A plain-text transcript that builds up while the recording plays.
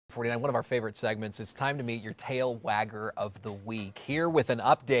49, one of our favorite segments. It's time to meet your Tail Wagger of the Week. Here with an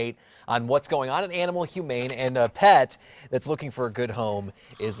update on what's going on at Animal Humane, and a pet that's looking for a good home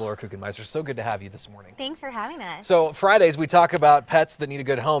is Laura Kuchenmeister. So good to have you this morning. Thanks for having us. So Fridays we talk about pets that need a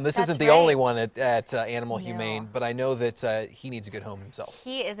good home. This That's isn't the right. only one at Animal No. Humane, but I know that he needs a good home himself.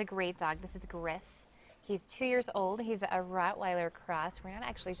 He is a great dog. This is Griff. He's 2 years old. He's a Rottweiler cross. We're not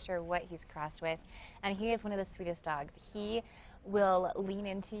actually sure what he's crossed with. And he is one of the sweetest dogs. He will lean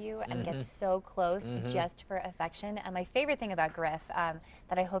into you and get so close just for affection. And my favorite thing about Griff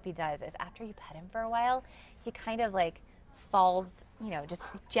that I hope he does is after you pet him for a while, he kind of like falls, you know, just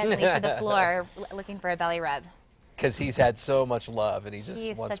gently to the floor looking for a belly rub. Because he's had so much love, and he just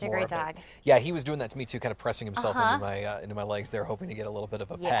He's wants such a more great of dog. it. Yeah, he was doing that to me too, kind of pressing himself into my legs there, hoping to get a little bit of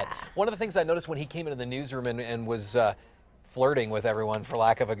a pet. One of the things I noticed when he came into the newsroom and was flirting with everyone, for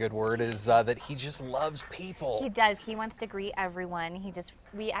lack of a good word, is that he just loves people. He does. He wants to greet everyone.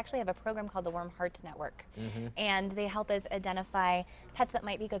 We actually have a program called the Warm Hearts Network, and they help us identify pets that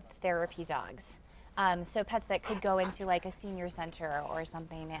might be good therapy dogs. So pets that could go into like a senior center or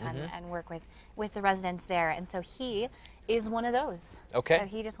something and work with the residents there. And so he is one of those. Okay. So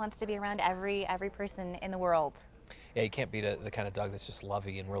he just wants to be around every person in the world. Yeah, you can't beat the kind of dog that's just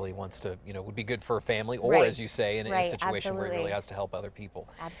lovey and really wants to, you know, would be good for a family, or Right. as you say, in a situation where he really has to help other people.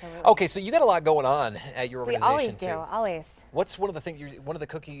 Absolutely. Okay, so you got a lot going on at your We organization always too. do, always. What's one of the things? One of the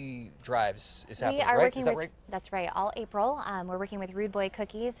cookie drives is happening, We are right? working Is that with, right? that's right, all April. We're working with Rude Boy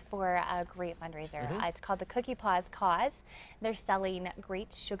Cookies for a great fundraiser. It's called the Cookie Paws Cause. They're selling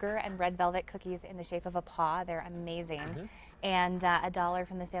great sugar and red velvet cookies in the shape of a paw. They're amazing. And $1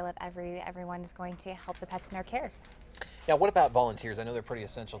 from the sale of everyone is going to help the pets in our care. Now, what about volunteers? I know they're pretty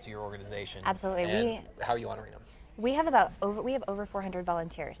essential to your organization. Absolutely. And how are you honoring them? We have over 400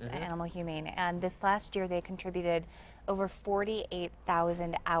 volunteers at Animal Humane, and this last year they contributed over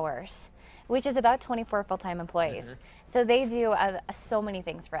 48,000 hours, which is about 24 full-time employees. So they do so many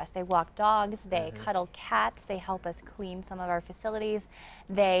things for us. They walk dogs, they cuddle cats, they help us clean some of our facilities,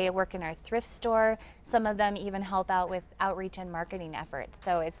 they work in our thrift store. Some of them even help out with outreach and marketing efforts.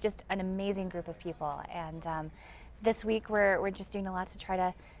 So it's just an amazing group of people. And this week we're just doing a lot to try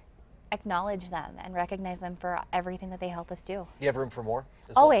to acknowledge them and recognize them for everything that they help us do. You have room for more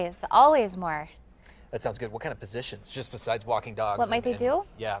as well? Always, always more. That sounds good. What kind of positions, just besides walking dogs? What might they do?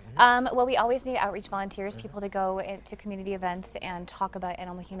 Yeah. Well, we always need outreach volunteers, people to go to community events and talk about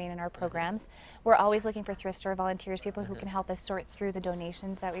Animal Humane in our programs. We're always looking for thrift store volunteers, people who can help us sort through the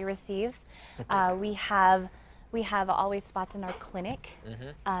donations that we receive. We have always spots in our clinic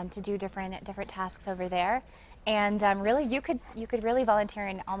to do different tasks over there. And really, you could really volunteer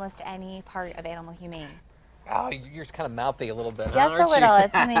in almost any part of Animal Humane. Oh, you're just kind of mouthy a little bit, Just aren't a little. you?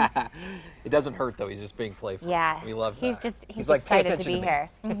 It's, I mean, it doesn't hurt though. He's just being playful. yeah. We love that. He's like, pay excited to attention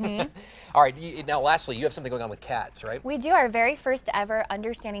be me. here. All right. Now, lastly, you have something going on with cats, right? We do. Our very first ever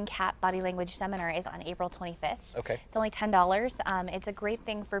Understanding Cat Body Language seminar is on April 25th. Okay. It's only $10. It's a great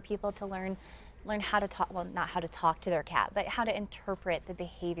thing for people to learn how to talk, well, not how to talk to their cat, but how to interpret the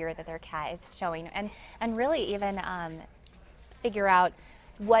behavior that their cat is showing, and really even figure out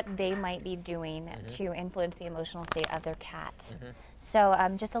what they might be doing to influence the emotional state of their cat. So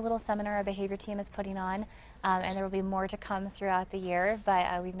just a little seminar our behavior team is putting on, and there will be more to come throughout the year,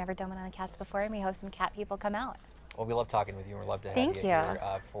 but we've never done one on the cats before, and we hope some cat people come out. Well, we love talking with you, and we'd love to have Thank you you.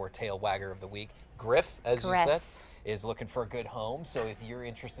 here for Tail Wagger of the Week. Griff, as you Griff. said, is looking for a good home. So if you're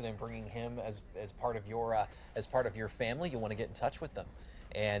interested in bringing him as part of your family, you want to get in touch with them.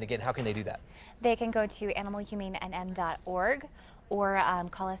 And again, how can they do that? They can go to animalhumanenm.org or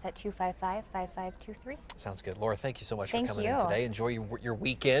call us at 255-5523. Sounds good. Laura, thank you so much for Thank coming you. in today. Enjoy your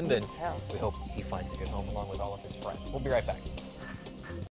weekend, Me and too. we hope he finds a good home along with all of his friends. We'll be right back.